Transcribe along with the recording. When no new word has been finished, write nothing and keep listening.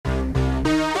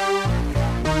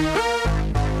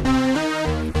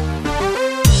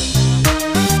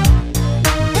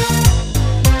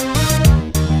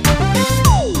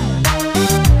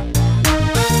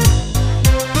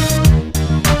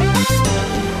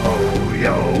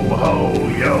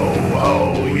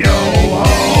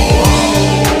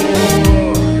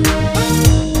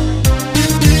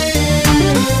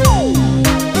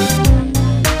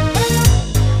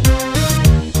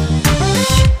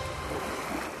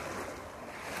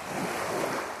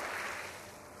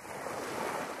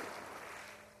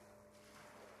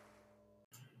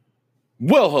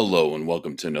Well, hello, and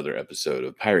welcome to another episode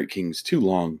of Pirate King's Too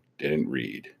Long Didn't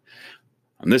Read.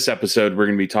 On this episode, we're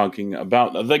going to be talking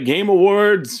about the Game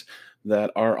Awards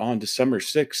that are on December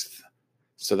 6th.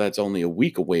 So that's only a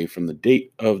week away from the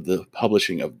date of the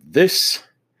publishing of this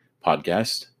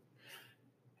podcast.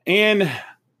 And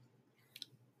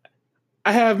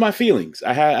I have my feelings.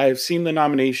 I've seen the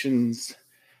nominations.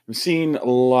 I've seen a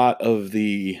lot of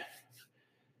the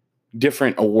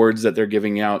different awards that they're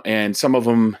giving out, and some of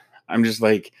them I'm just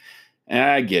like,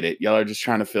 I get it. Y'all are just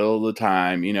trying to fill the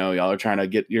time. Y'all are trying to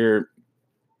get your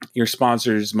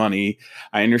sponsors money.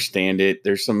 I understand it.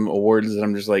 There's some awards that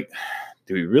I'm just like,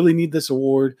 do we really need this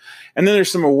award? And then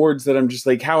there's some awards that I'm just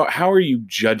like, how are you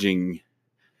judging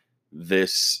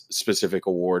this specific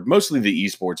award? Mostly the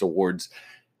esports awards,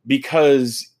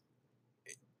 because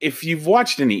if you've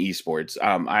watched any esports,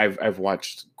 I've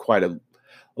watched quite a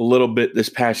little bit this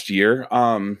past year,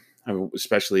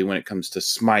 especially when it comes to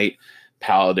Smite,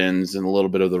 Paladins, and a little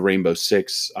bit of the Rainbow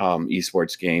Six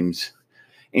esports games.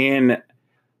 And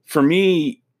for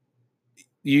me,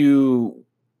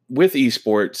 with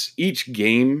esports, each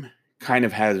game kind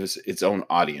of has its own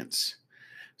audience.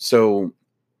 So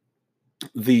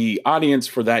the audience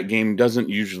for that game doesn't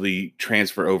usually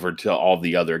transfer over to all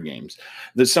the other games.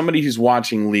 Somebody who's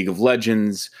watching League of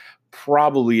Legends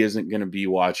probably isn't going to be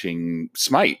watching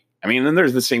Smite. I mean, then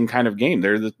there's the same kind of game.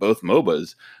 They're both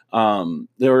MOBAs.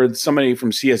 Somebody from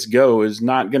CSGO is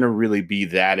not going to really be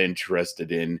that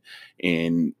interested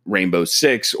in Rainbow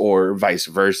Six or vice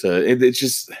versa. It's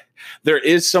just, there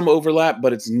is some overlap,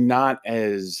 but it's not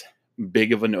as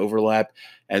big of an overlap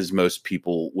as most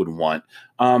people would want.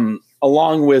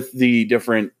 Along with the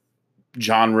different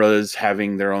genres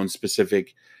having their own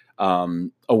specific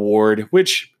award,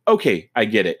 which, okay, I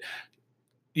get it.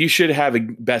 You should have a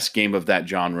best game of that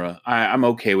genre. I'm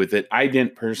okay with it. I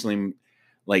didn't personally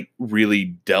really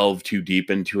delve too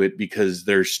deep into it because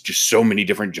there's just so many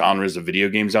different genres of video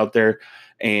games out there.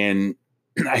 And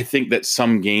I think that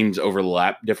some games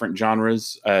overlap different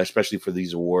genres, especially for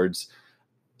these awards.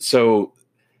 So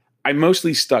I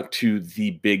mostly stuck to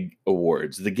the big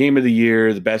awards, the Game of the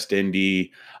Year, the Best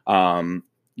Indie,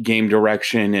 game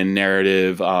direction and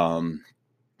narrative, and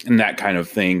that kind of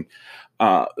thing.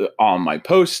 On my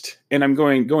post, and I'm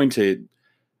going to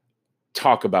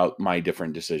talk about my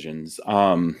different decisions,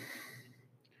 and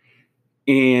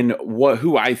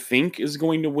who I think is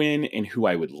going to win and who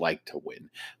I would like to win,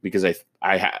 because I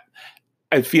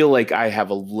feel like I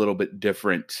have a little bit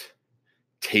different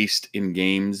taste in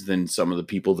games than some of the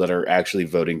people that are actually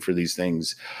voting for these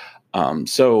things.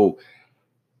 So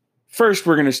first,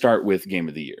 we're going to start with Game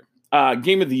of the Year.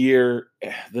 Game of the Year,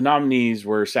 the nominees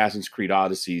were Assassin's Creed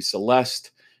Odyssey,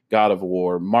 Celeste, God of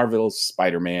War, Marvel's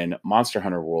Spider-Man, Monster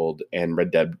Hunter World, and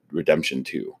Red Dead Redemption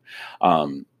 2.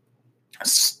 The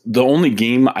only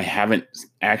game I haven't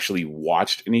actually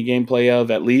watched any gameplay of,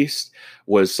 at least,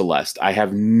 was Celeste. I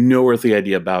have no earthly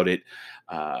idea about it.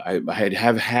 I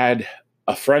have had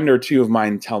a friend or two of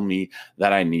mine tell me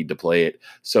that I need to play it.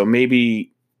 So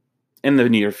maybe in the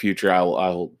near future,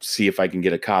 I'll see if I can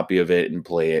get a copy of it and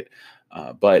play it.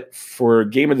 But for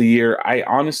Game of the Year,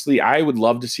 I would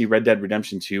love to see Red Dead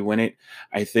Redemption 2 win it.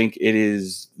 I think it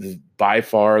is by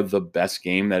far the best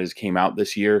game that has came out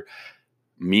this year.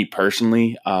 Me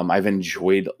personally, I've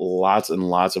enjoyed lots and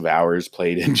lots of hours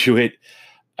played into it.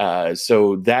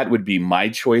 So that would be my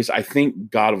choice. I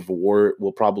think God of War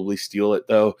will probably steal it,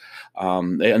 though.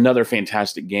 Another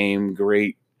fantastic game,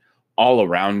 great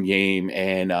all-around game,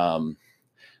 and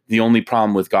the only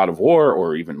problem with God of War,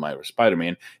 or even Marvel's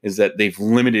Spider-Man, is that they've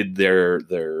limited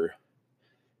their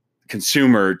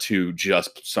consumer to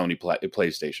just Sony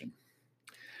PlayStation.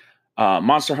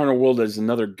 Monster Hunter World is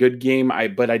another good game,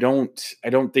 but I don't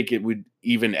think it would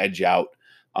even edge out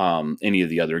any of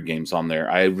the other games on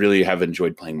there. I really have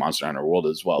enjoyed playing Monster Hunter World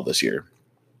as well this year.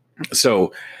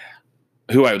 So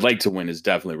who I would like to win is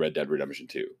definitely Red Dead Redemption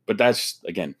 2. But that's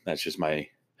just my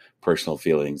personal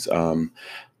feelings.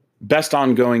 Best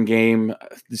ongoing game.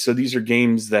 So these are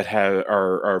games that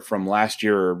are from last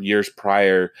year or years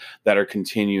prior that are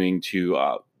continuing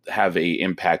to have a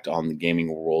impact on the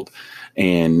gaming world.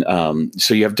 And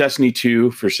so you have Destiny 2,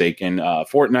 Forsaken,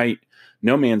 Fortnite,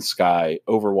 No Man's Sky,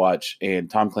 Overwatch, and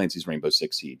Tom Clancy's Rainbow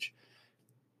Six Siege.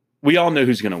 We all know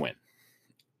who's going to win.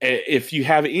 If you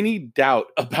have any doubt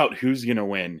about who's going to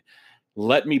win,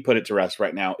 let me put it to rest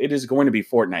right now. It is going to be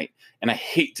Fortnite. And I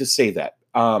hate to say that.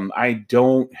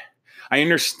 I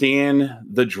understand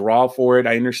the draw for it.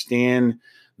 I understand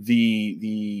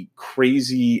the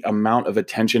crazy amount of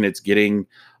attention it's getting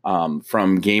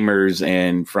from gamers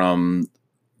and from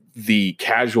the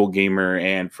casual gamer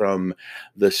and from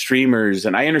the streamers,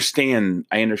 and I understand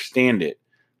it.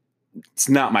 It's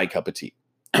not my cup of tea.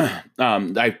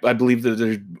 I believe that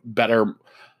there's better,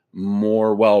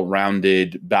 more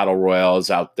well-rounded battle royales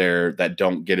out there that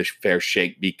don't get a fair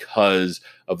shake because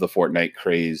of the Fortnite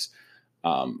craze.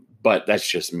 But that's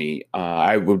just me.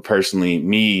 I would personally,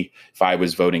 if I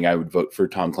was voting, I would vote for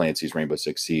Tom Clancy's Rainbow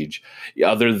Six Siege.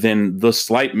 Other than the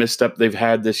slight misstep they've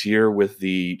had this year with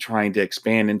the trying to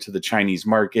expand into the Chinese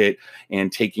market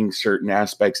and taking certain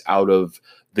aspects out of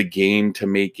the game to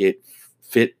make it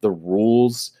fit the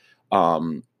rules,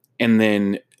 and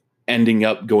then ending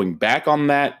up going back on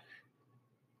that,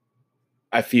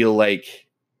 I feel like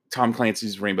Tom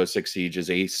Clancy's Rainbow Six Siege is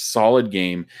a solid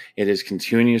game. It has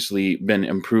continuously been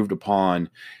improved upon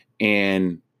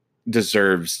and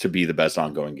deserves to be the best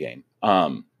ongoing game.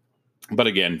 But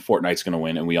again, Fortnite's going to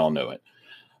win, and we all know it.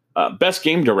 Best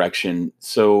game direction.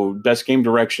 So best game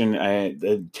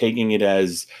direction, taking it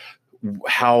as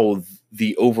how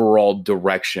the overall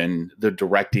direction, the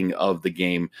directing of the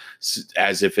game,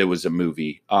 as if it was a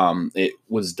movie. It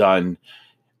was done.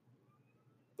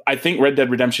 I think Red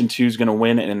Dead Redemption 2 is going to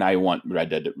win, and I want Red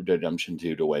Dead Redemption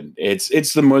 2 to win.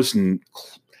 It's the most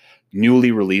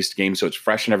newly released game, so it's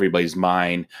fresh in everybody's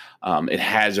mind. It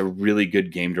has a really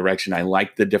good game direction. I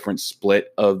like the different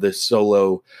split of the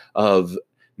solo, of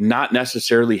not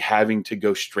necessarily having to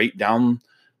go straight down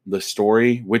the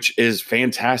story, which is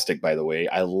fantastic, by the way.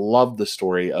 I love the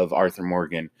story of Arthur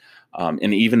Morgan,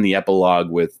 and even the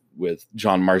epilogue with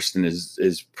John Marston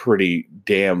is pretty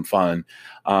damn fun.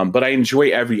 But I enjoy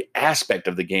every aspect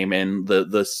of the game, and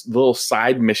the little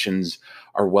side missions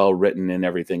are well written and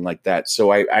everything like that.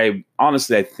 So I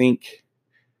honestly, I think,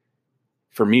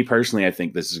 for me personally, I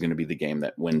think this is going to be the game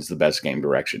that wins the best game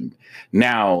direction.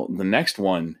 Now, the next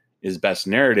one is best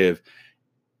narrative.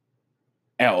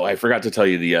 Oh, I forgot to tell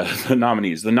you the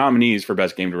nominees. The nominees for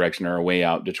Best Game Direction are A Way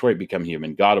Out, Detroit Become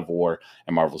Human, God of War,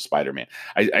 and Marvel's Spider-Man.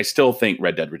 I still think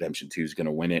Red Dead Redemption 2 is going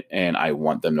to win it, and I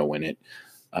want them to win it.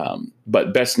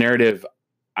 But Best Narrative,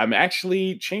 I'm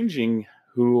actually changing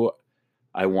who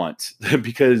I want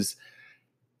because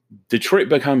Detroit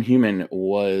Become Human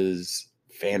was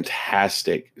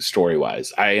fantastic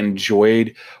story-wise. I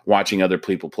enjoyed watching other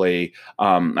people play.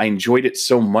 I enjoyed it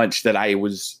so much that I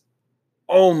was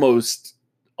almost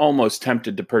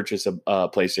tempted to purchase a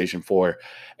PlayStation 4.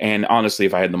 And honestly,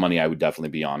 if I had the money, I would definitely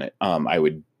be on it. I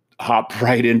would hop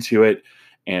right into it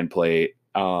and play,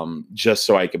 just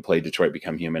so I could play Detroit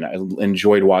Become Human. I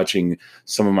enjoyed watching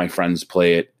some of my friends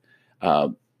play it.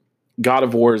 God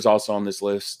of War is also on this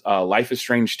list. Life is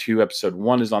Strange 2 Episode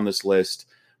 1 is on this list.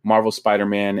 Marvel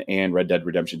Spider-Man and Red Dead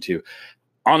Redemption 2.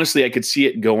 Honestly, I could see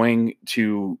it going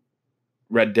to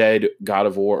Red Dead, God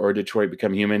of War, or Detroit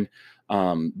Become Human.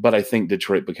 But I think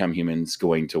Detroit Become Human's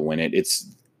going to win it.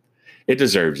 It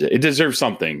deserves it. It deserves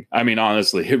something. I mean,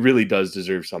 honestly, it really does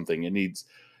deserve something. It needs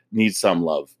some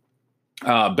love.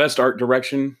 Best art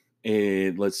direction.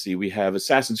 Let's see. We have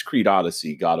Assassin's Creed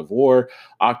Odyssey, God of War,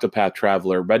 Octopath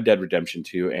Traveler, Red Dead Redemption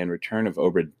 2, and Return of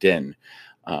Obra Dinn.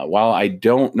 While I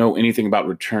don't know anything about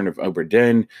Return of Obra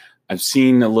Dinn, I've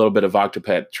seen a little bit of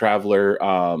Octopath Traveler,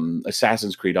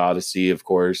 Assassin's Creed Odyssey, of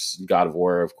course, God of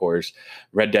War, of course,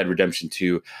 Red Dead Redemption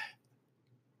 2.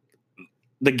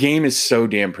 The game is so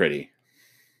damn pretty.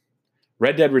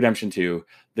 Red Dead Redemption 2,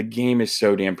 the game is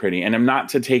so damn pretty. And I'm not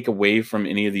to take away from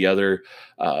any of the other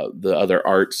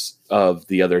arts of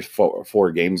the other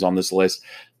four games on this list,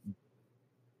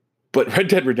 but Red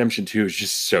Dead Redemption 2 is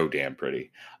just so damn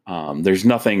pretty. There's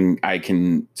nothing I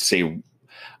can say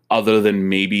other than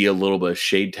maybe a little bit of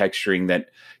shade texturing that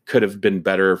could have been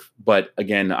better. But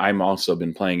again, I'm also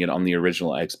been playing it on the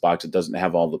original Xbox. It doesn't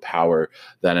have all the power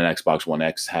that an Xbox One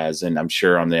X has. And I'm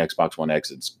sure on the Xbox One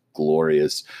X, it's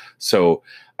glorious. So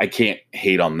I can't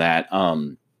hate on that.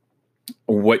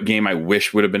 What game I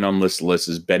wish would have been on this list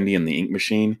is Bendy and the Ink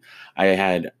Machine. I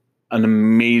had an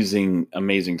amazing,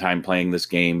 amazing time playing this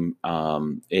game.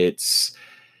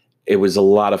 It was a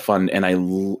lot of fun, and I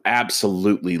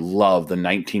absolutely love the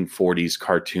 1940s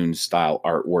cartoon style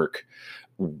artwork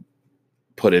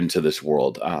put into this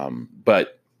world.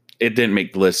 But it didn't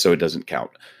make the list, so it doesn't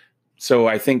count. So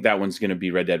I think that one's going to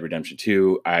be Red Dead Redemption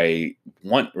 2. I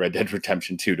want Red Dead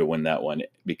Redemption 2 to win that one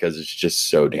because it's just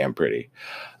so damn pretty.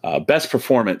 Best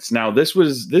performance. Now, this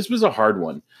was a hard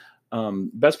one.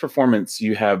 Best performance,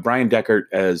 you have Brian Deckard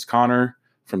as Connor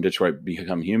from Detroit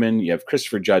Become Human. You have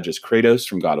Christopher Judge as Kratos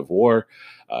from God of War.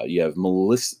 You have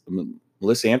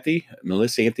Melissanthi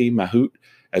Mahout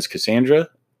as Cassandra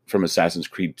from Assassin's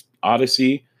Creed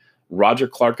Odyssey. Roger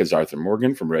Clark as Arthur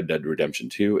Morgan from Red Dead Redemption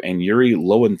 2, and Yuri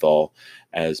Lowenthal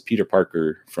as Peter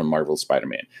Parker from Marvel's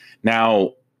Spider-Man.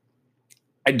 Now,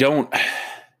 I don't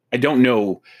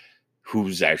know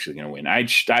who's actually going to win. I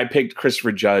picked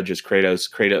Christopher Judge as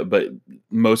Kratos, but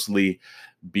mostly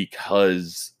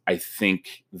because I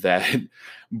think that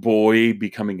boy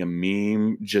becoming a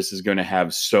meme just is going to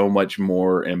have so much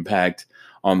more impact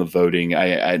on the voting.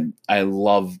 I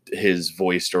loved his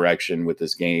voice direction with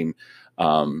this game.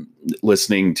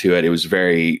 Listening to it, it was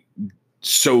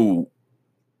so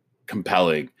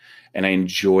compelling, and I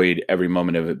enjoyed every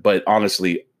moment of it. But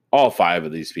honestly, all 5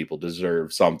 of these people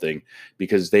deserve something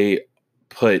because they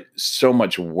put so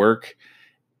much work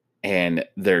and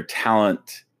their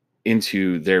talent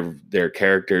into their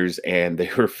characters, and they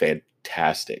were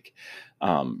fantastic.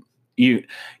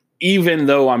 Even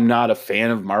though I'm not a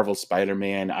fan of Marvel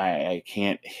Spider-Man, I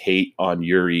can't hate on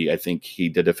Yuri. I think he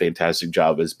did a fantastic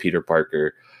job as Peter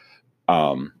Parker.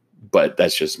 But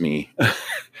that's just me.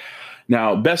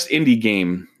 Now, best indie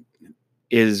game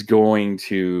is going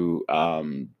to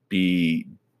be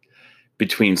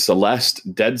between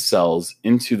Celeste, Dead Cells,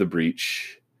 Into the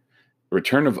Breach,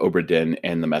 Return of Obra Dinn,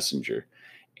 and The Messenger.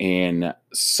 And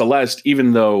Celeste,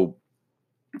 even though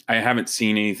I haven't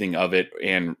seen anything of it,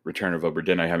 and Return of Obra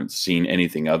Dinn, I haven't seen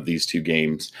anything of these 2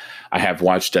 games. I have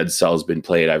watched Dead Cells been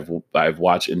played. I've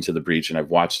watched Into the Breach, and I've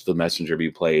watched The Messenger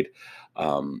be played.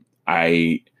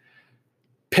 I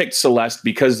picked Celeste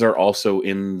because they're also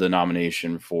in the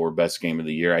nomination for Best Game of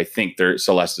the Year. I think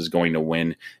Celeste is going to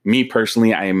win. Me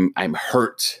personally, I'm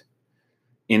hurt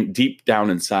deep down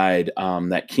inside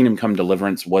that Kingdom Come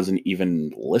Deliverance wasn't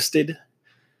even listed,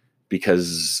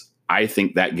 because I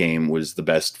think that game was the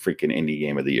best freaking indie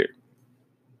game of the year.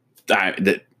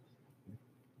 That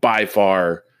by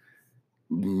far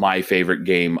my favorite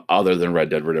game other than Red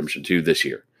Dead Redemption 2 this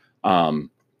year.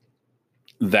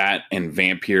 That and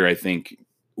Vampire, I think,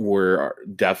 were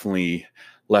definitely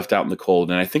left out in the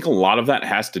cold. And I think a lot of that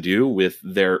has to do with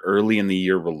their early in the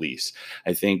year release.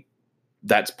 I think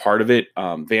that's part of it.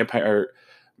 Vampire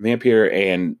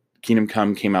and Kingdom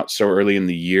Come came out so early in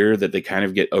the year that they kind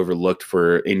of get overlooked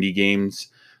for indie games.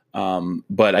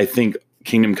 But I think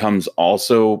Kingdom Come's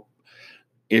also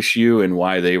issue and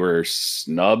why they were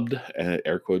snubbed,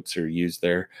 air quotes are used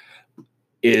there,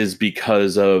 is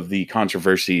because of the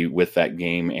controversy with that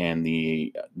game and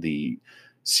the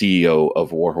CEO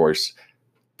of Warhorse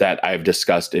that I've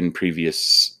discussed in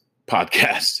previous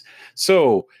podcasts.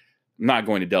 So I'm not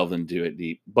going to delve into it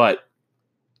deep, but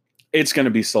it's going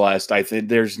to be Celeste. I think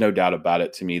there's no doubt about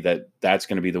it to me that that's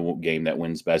going to be the game that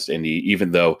wins Best Indie,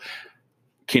 even though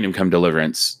Kingdom Come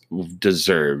Deliverance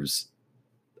deserves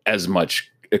as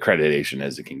much accreditation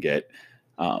as it can get.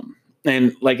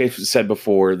 And like I said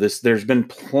before, there's been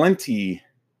plenty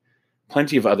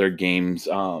of other games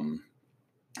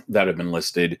that have been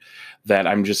listed that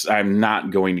I'm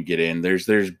not going to get in.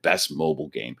 There's Best Mobile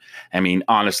Game. I mean,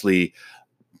 honestly,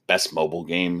 Best Mobile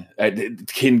Game.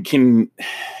 Can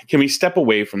we step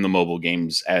away from the mobile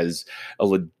games as a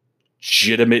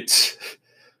legitimate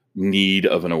need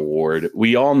of an award?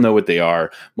 We all know what they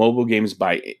are. Mobile games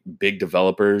by big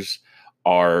developers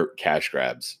are cash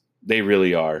grabs. They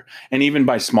really are. And even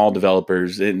by small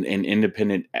developers and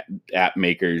independent app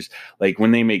makers, like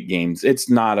when they make games, it's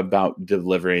not about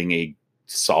delivering a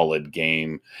solid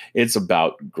game. It's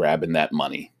about grabbing that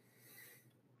money.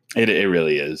 It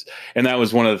really is. And that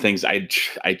was one of the things I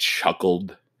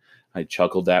chuckled. I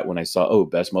chuckled at when I saw,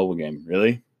 Best Mobile Game.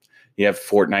 Really? You have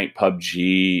Fortnite,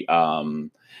 PUBG,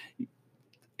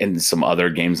 and some other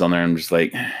games on there. I'm just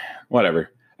like, whatever.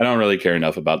 I don't really care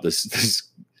enough about this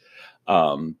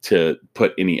to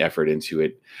put any effort into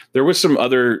it. There was some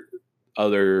other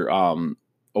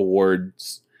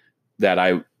awards that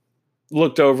I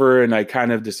looked over, and I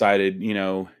kind of decided,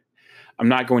 I'm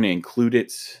not going to include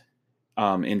it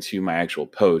into my actual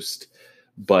post,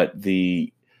 but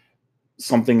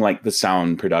something like the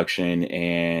sound production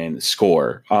and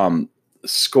score.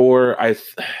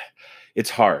 It's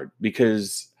hard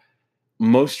because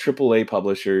most AAA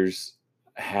publishers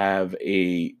have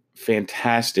a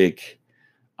fantastic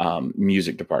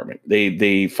music department.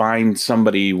 They find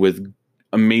somebody with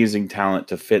amazing talent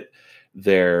to fit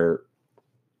their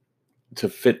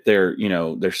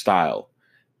their style,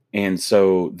 and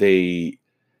so they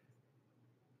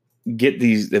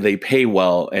they pay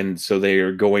well, and so they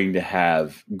are going to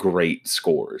have great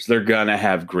scores. They're gonna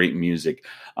have great music.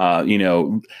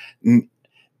 The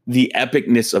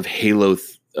epicness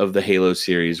of the Halo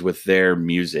series with their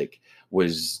music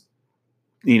was,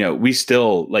 we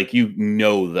still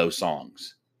those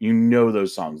songs.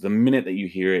 Those songs. The minute that you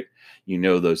hear it,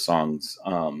 those songs.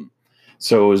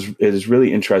 So it is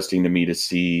really interesting to me to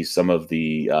see some of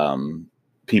the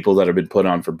people that have been put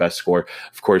on for best score.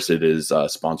 Of course, it is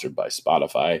sponsored by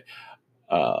Spotify.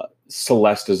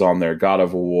 Celeste is on there, God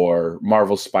of War,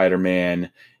 Marvel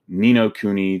Spider-Man, Ni no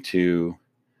Kuni 2,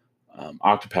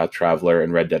 Octopath Traveler,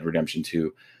 and Red Dead Redemption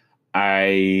 2.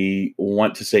 I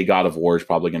want to say God of War is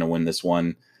probably going to win this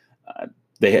one.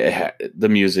 The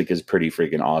music is pretty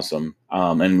freaking awesome.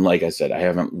 And like I said, I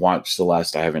haven't watched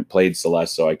Celeste. I haven't played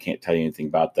Celeste, so I can't tell you anything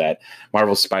about that.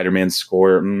 Marvel Spider-Man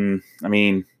score, I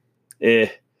mean, I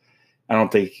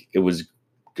don't think it was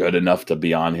good enough to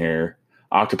be on here.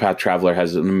 Octopath Traveler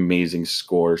has an amazing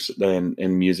score and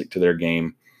music to their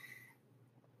game.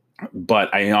 But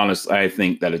I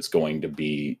think that it's going to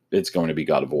be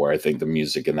God of War. I think the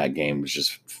music in that game was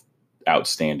just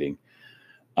outstanding.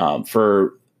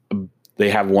 They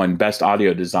have won Best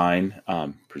Audio Design,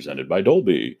 presented by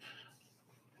Dolby.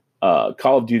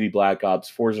 Call of Duty Black Ops,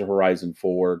 Forza Horizon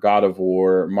 4, God of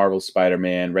War, Marvel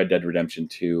Spider-Man, Red Dead Redemption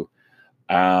 2.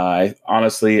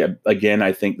 Honestly, again,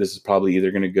 I think this is probably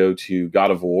either going to go to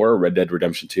God of War or Red Dead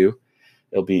Redemption 2.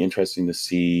 It'll be interesting to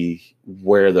see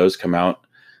where those come out.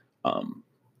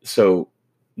 So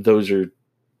those are.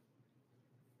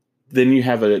 Then you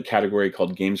have a category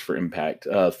called Games for Impact,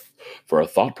 for a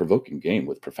thought-provoking game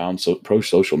with profound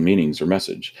pro-social meanings or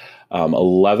message.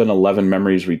 11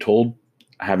 Memories Retold.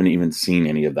 I haven't even seen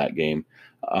any of that game.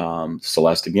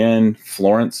 Celeste again.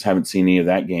 Florence, haven't seen any of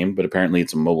that game, but apparently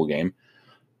it's a mobile game.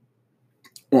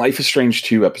 Life is Strange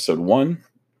 2, Episode 1.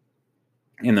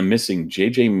 And The Missing,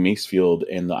 J.J. Macefield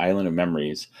and the Island of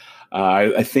Memories.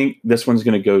 I think this one's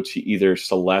going to go to either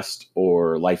Celeste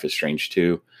or Life is Strange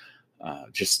 2,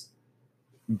 just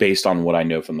based on what I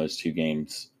know from those two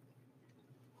games.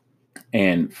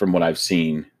 And from what I've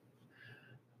seen,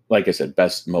 like I said,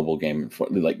 best mobile game.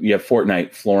 Like you have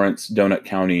Fortnite, Florence, Donut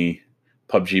County,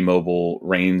 PUBG Mobile,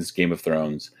 Reigns, Game of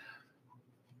Thrones.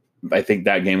 I think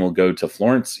that game will go to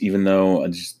Florence, even though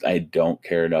I don't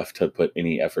care enough to put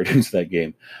any effort into that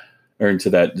game or into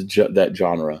that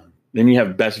genre. Then you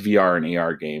have best VR and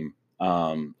AR game.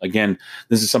 Again,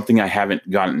 this is something I haven't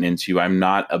gotten into. I'm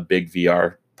not a big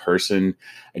VR person.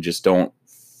 I just don't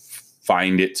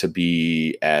find it to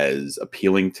be as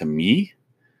appealing to me.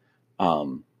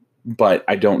 But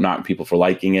I don't knock people for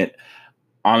liking it.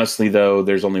 Honestly, though,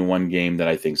 there's only one game that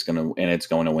I think is going to, and it's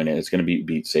going to win it. It's going to be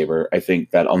Beat Saber. I think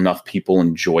that enough people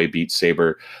enjoy Beat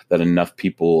Saber, that enough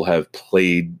people have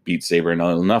played Beat Saber, and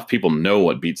enough people know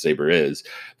what Beat Saber is,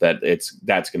 that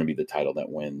that's going to be the title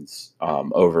that wins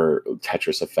over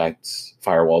Tetris Effect,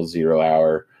 Firewall Zero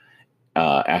Hour,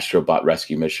 Astrobot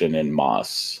Rescue Mission, and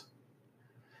Moss.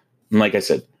 And like I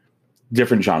said,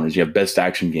 different genres. You have Best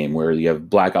Action Game, where you have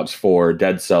Black Ops 4,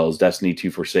 Dead Cells, Destiny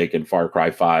 2 Forsaken, Far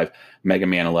Cry 5, Mega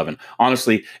Man 11.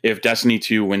 Honestly, if Destiny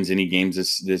 2 wins any games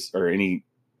this or any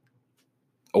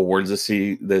awards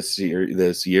this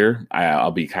year,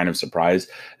 I'll be kind of surprised,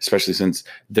 especially since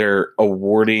they're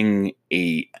awarding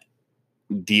a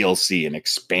DLC, an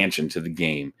expansion to the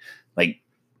game. Like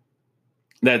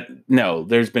that, no,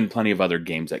 there's been plenty of other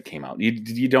games that came out.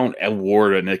 You don't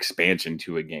award an expansion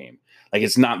to a game. Like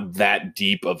it's not that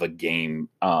deep of a game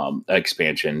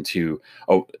expansion to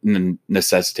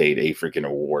necessitate a freaking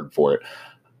award for it.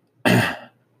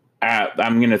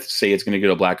 I'm going to say it's going to go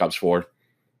to Black Ops 4.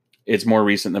 It's more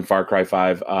recent than Far Cry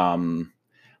 5.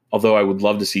 Although I would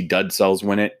love to see Dead Cells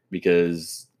win it,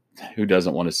 because who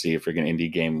doesn't want to see a freaking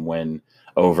indie game win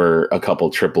over a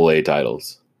couple AAA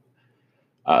titles?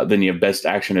 Then you have Best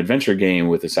Action Adventure Game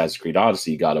with Assassin's Creed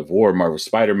Odyssey, God of War, Marvel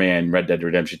Spider-Man, Red Dead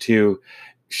Redemption 2,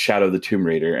 Shadow of the Tomb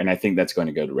Raider, and I think that's going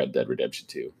to go to Red Dead Redemption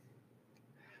 2.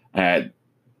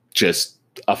 Just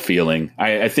a feeling.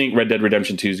 I think Red Dead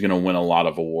Redemption 2 is going to win a lot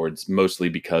of awards, mostly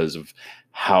because of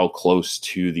how close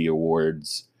to the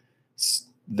awards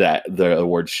that the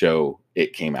awards show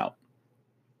it came out.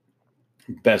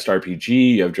 Best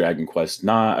RPG, you have Dragon Quest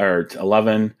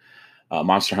 11,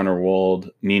 Monster Hunter World,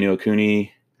 Ni no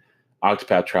Kuni,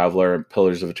 Octopath Traveler, and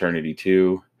Pillars of Eternity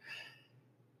 2.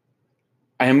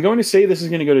 I am going to say this is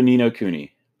going to go to Ni no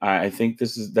Kuni. I think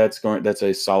that's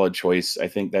a solid choice. I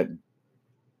think that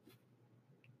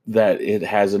it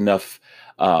has enough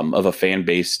of a fan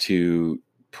base to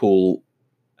pull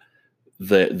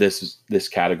this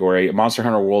category. Monster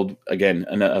Hunter World, again,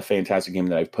 a fantastic game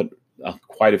that I've put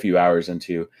quite a few hours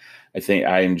into. I think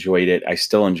I enjoyed it. I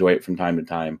still enjoy it from time to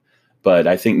time, but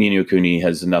I think Ni no Kuni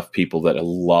has enough people that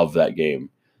love that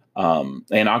game. And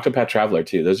Octopath Traveler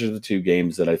too. Those are the two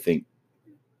games that I think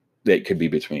that could be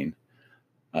between.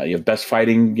 You have Best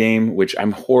Fighting Game, which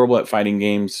I'm horrible at fighting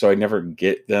games, so I never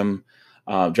get them.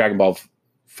 Dragon Ball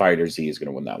Fighter Z is going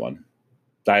to win that one.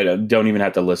 I don't even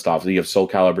have to list off. You have Soul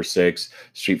Calibur 6,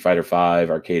 Street Fighter 5,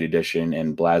 Arcade Edition,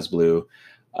 and BlazBlue.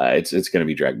 It's going to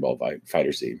be Dragon Ball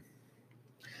Fighter Z.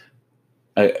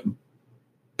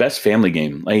 Best family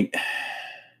game. Like,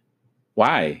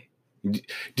 why?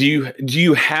 Do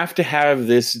you have to have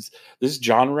this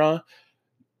genre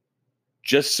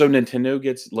just so Nintendo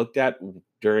gets looked at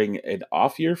during an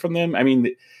off year from them? I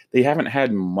mean, they haven't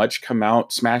had much come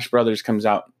out. Smash Brothers comes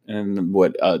out in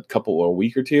a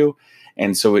week or two,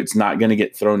 and so it's not going to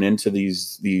get thrown into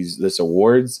this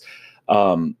awards.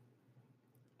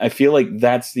 I feel like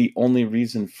that's the only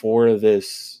reason for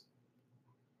this.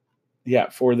 Yeah,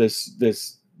 for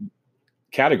this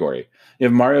category. You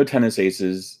have Mario Tennis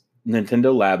Aces,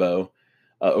 Nintendo Labo,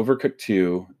 Overcooked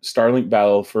 2, Starlink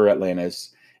Battle for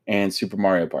Atlantis, and Super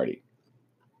Mario Party.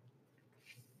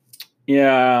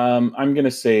 Yeah, I'm going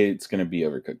to say it's going to be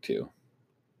Overcooked 2.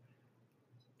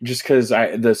 Just because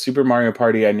the Super Mario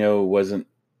Party I know wasn't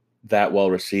that well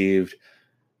received,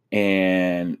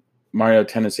 and Mario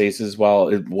Tennis Aces, while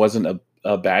it wasn't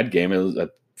a bad game, it was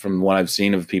from what I've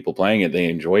seen of people playing it, they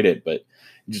enjoyed it, but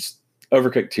just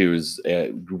Overcooked 2 is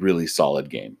a really solid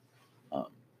game.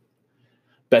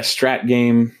 Best strat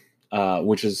game,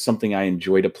 which is something I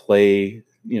enjoy to play.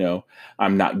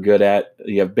 I'm not good at.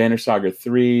 You have Banner Saga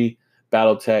 3,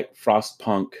 BattleTech,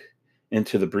 Frostpunk,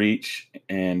 Into the Breach,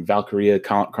 and Valkyria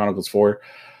Chronicles 4.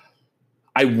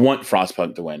 I want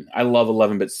Frostpunk to win. I love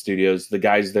 11-Bit Studios. The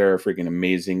guys there are freaking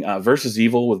amazing. Versus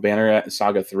Evil with Banner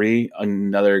Saga 3,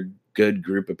 another good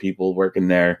group of people working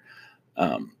there.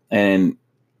 And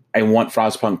I want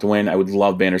Frostpunk to win. I would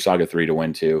love Banner Saga 3 to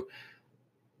win too.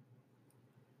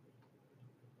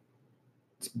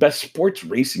 Best sports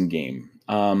racing game.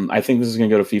 I think this is going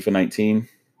to go to FIFA 19.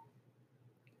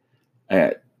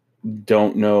 I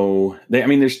don't know.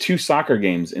 There's 2 soccer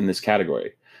games in this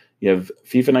category. You have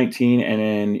FIFA 19, and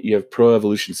then you have Pro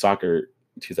Evolution Soccer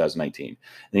 2019. And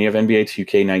then you have NBA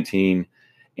 2K19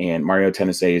 and Mario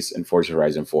Tennis Ace and Forza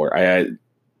Horizon 4.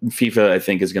 FIFA, I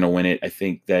think, is going to win it. I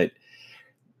think that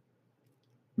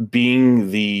being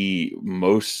the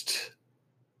most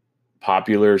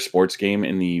popular sports game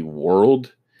in the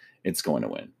world, it's going to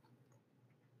win.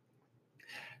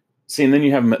 See, and then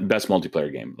you have best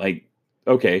multiplayer game. Like,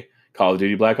 okay, Call of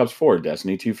Duty Black Ops 4,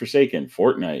 Destiny 2 Forsaken,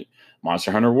 Fortnite,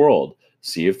 Monster Hunter World,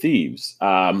 Sea of Thieves.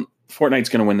 Fortnite's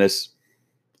going to win this,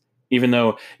 even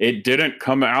though it didn't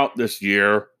come out this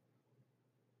year.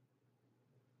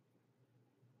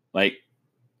 Like,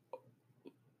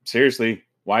 seriously,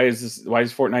 why is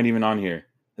Fortnite even on here?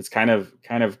 It's kind of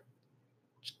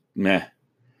meh.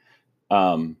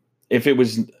 If it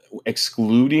was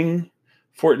excluding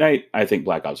Fortnite, I think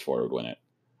Black Ops 4 would win it.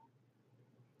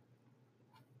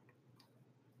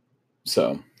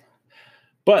 So,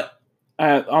 but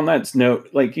on that note,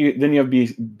 then you have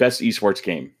best esports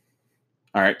game.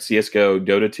 All right, CS:GO,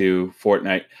 Dota 2,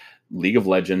 Fortnite, League of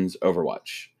Legends,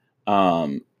 Overwatch.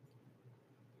 I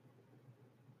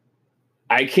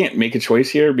can't make a choice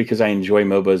here because I enjoy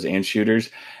MOBAs and shooters,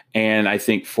 and I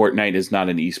think Fortnite is not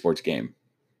an esports game.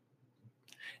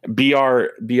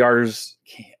 BRs,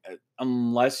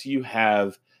 unless you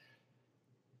have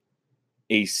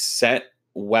a set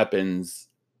weapons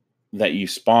that you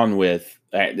spawn with,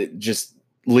 just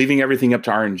leaving everything up to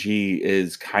RNG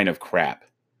is kind of crap.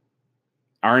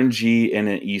 RNG in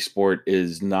an esport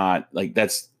is not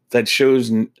it's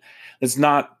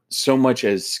not so much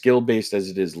as skill based as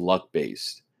it is luck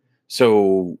based.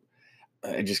 So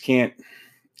I can't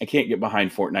get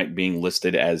behind Fortnite being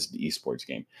listed as the esports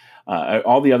game.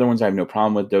 All the other ones I have no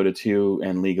problem with. Dota 2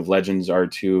 and League of Legends are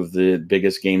 2 of the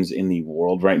biggest games in the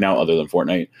world right now, other than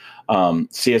Fortnite.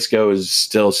 CS:GO is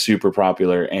still super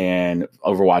popular, and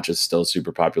Overwatch is still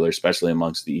super popular, especially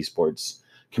amongst the esports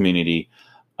community.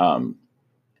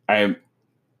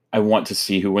 I want to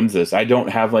see who wins this. I don't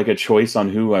have a choice on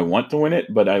who I want to win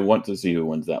it, but I want to see who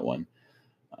wins that one.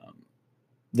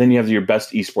 Then you have your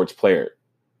best esports player.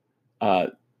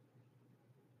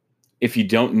 If you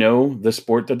don't know the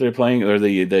sport that they're playing or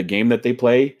the game that they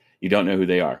play, you don't know who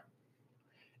they are.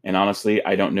 And honestly,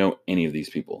 I don't know any of these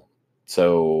people.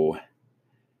 So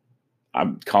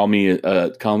call me an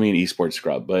esports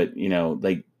scrub. But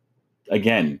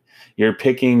again, you're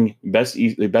picking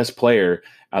the best player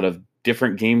out of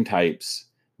different game types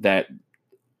that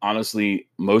honestly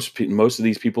most of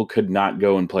these people could not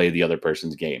go and play the other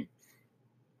person's game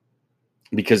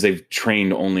because they've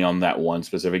trained only on that one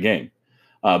specific game.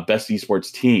 Best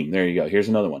esports team. There you go. Here's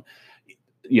another one.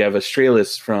 You have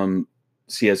Astralis from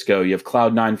CS:GO. You have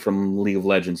Cloud9 from League of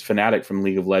Legends. Fnatic from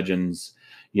League of Legends.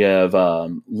 You have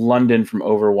London from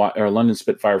Overwatch, or London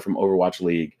Spitfire from Overwatch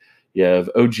League. You have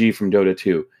OG from Dota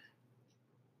 2.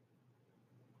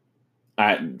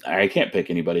 I can't pick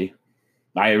anybody.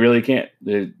 I really can't.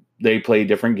 They play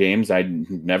different games. I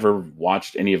never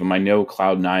watched any of them. I know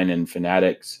Cloud9 and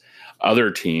Fanatics,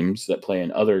 other teams that play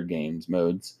in other games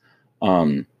modes.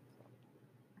 And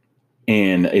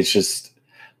it's just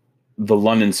the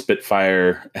London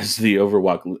Spitfire as the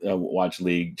Overwatch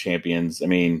League champions. I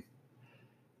mean,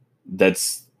 it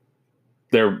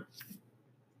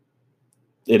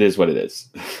is what it is.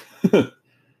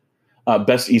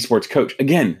 Best esports coach.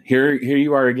 Again, here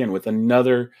you are again with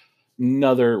another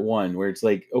one where it's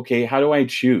like, okay, how do I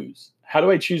choose? How do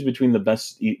I choose between the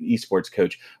best esports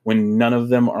coach when none of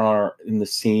them are in the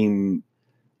same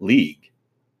league?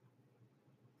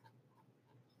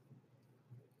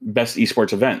 Best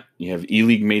esports event. You have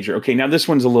E-League Major. Okay, now this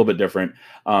one's a little bit different.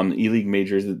 E-League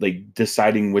Major is like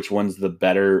deciding which one's the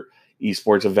better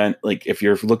esports event. Like if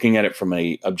you're looking at it from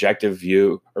a objective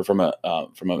view or from an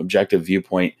objective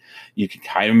viewpoint, you can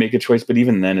kind of make a choice. But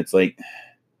even then, it's like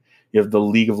you have the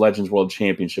League of Legends World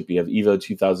Championship. You have EVO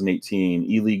 2018,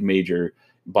 E-League Major,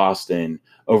 Boston,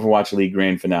 Overwatch League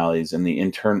Grand Finales, and the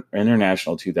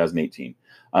International 2018.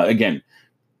 Again,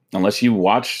 unless you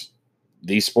watch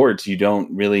these sports, you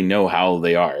don't really know how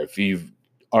they are. If you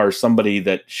are somebody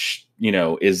that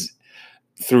is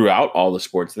throughout all the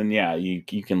sports, then yeah, you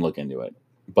can look into it.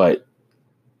 But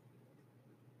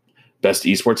best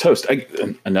esports host,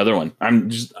 another one. I'm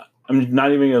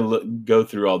not even gonna go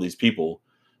through all these people.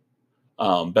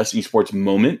 Best esports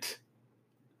moment,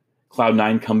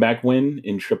 Cloud9 comeback win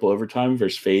in triple overtime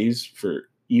versus FaZe for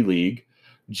E-League,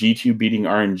 G2 beating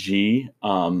RNG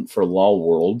for LoL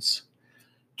Worlds,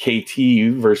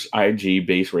 KT versus IG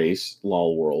base race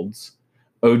LoL Worlds,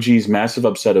 OG's massive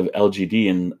upset of LGD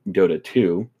in Dota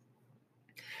 2,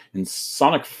 and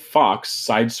Sonic Fox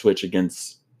side switch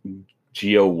against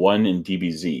Geo1 and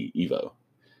DBZ Evo.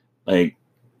 Like,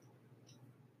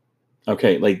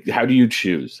 okay, like how do you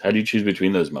choose? How do you choose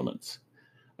between those moments?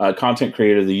 Content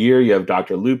creator of the year, you have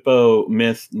Dr. Lupo,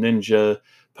 Myth, Ninja,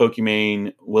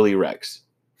 Pokimane, Willie Rex.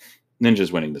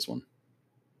 Ninja's winning this one.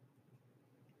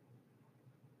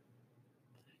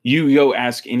 You go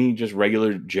ask any just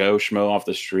regular Joe Schmo off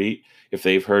the street if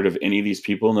they've heard of any of these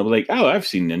people, and they'll be like, oh, I've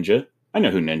seen Ninja. I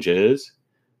know who Ninja is.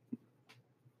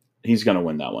 He's going to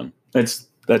win that one. That's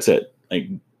it. Like,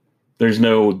 there's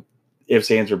no ifs,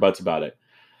 ands, or buts about it.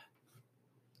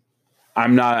 I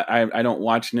don't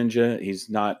watch Ninja. He's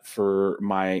not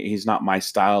my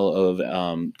style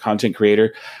of content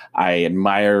creator. I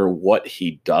admire what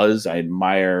he does. I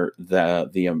admire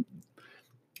the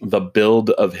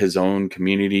build of his own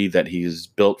community that he's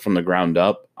built from the ground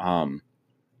up. And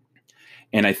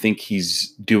I think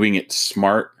he's doing it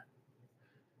smart.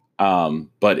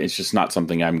 But it's just not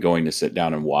something I'm going to sit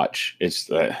down and watch.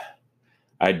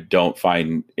 I don't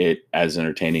find it as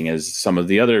entertaining as some of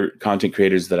the other content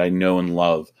creators that I know and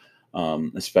love,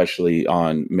 especially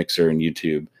on Mixer and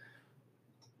YouTube.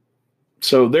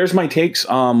 So there's my takes.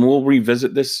 We'll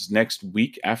revisit this next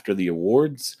week after the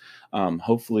awards.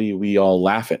 Hopefully we all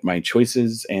laugh at my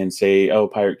choices and say, oh,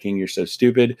 Pirate King, you're so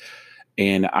stupid.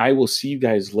 And I will see you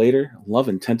guys later. Love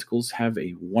and tentacles. Have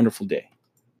a wonderful day.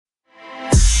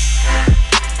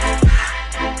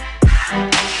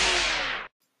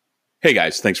 Hey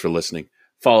guys, thanks for listening.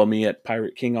 Follow me at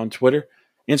Pirate King on Twitter,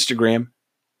 Instagram,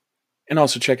 and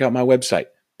also check out my website,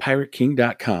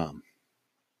 pirateking.com.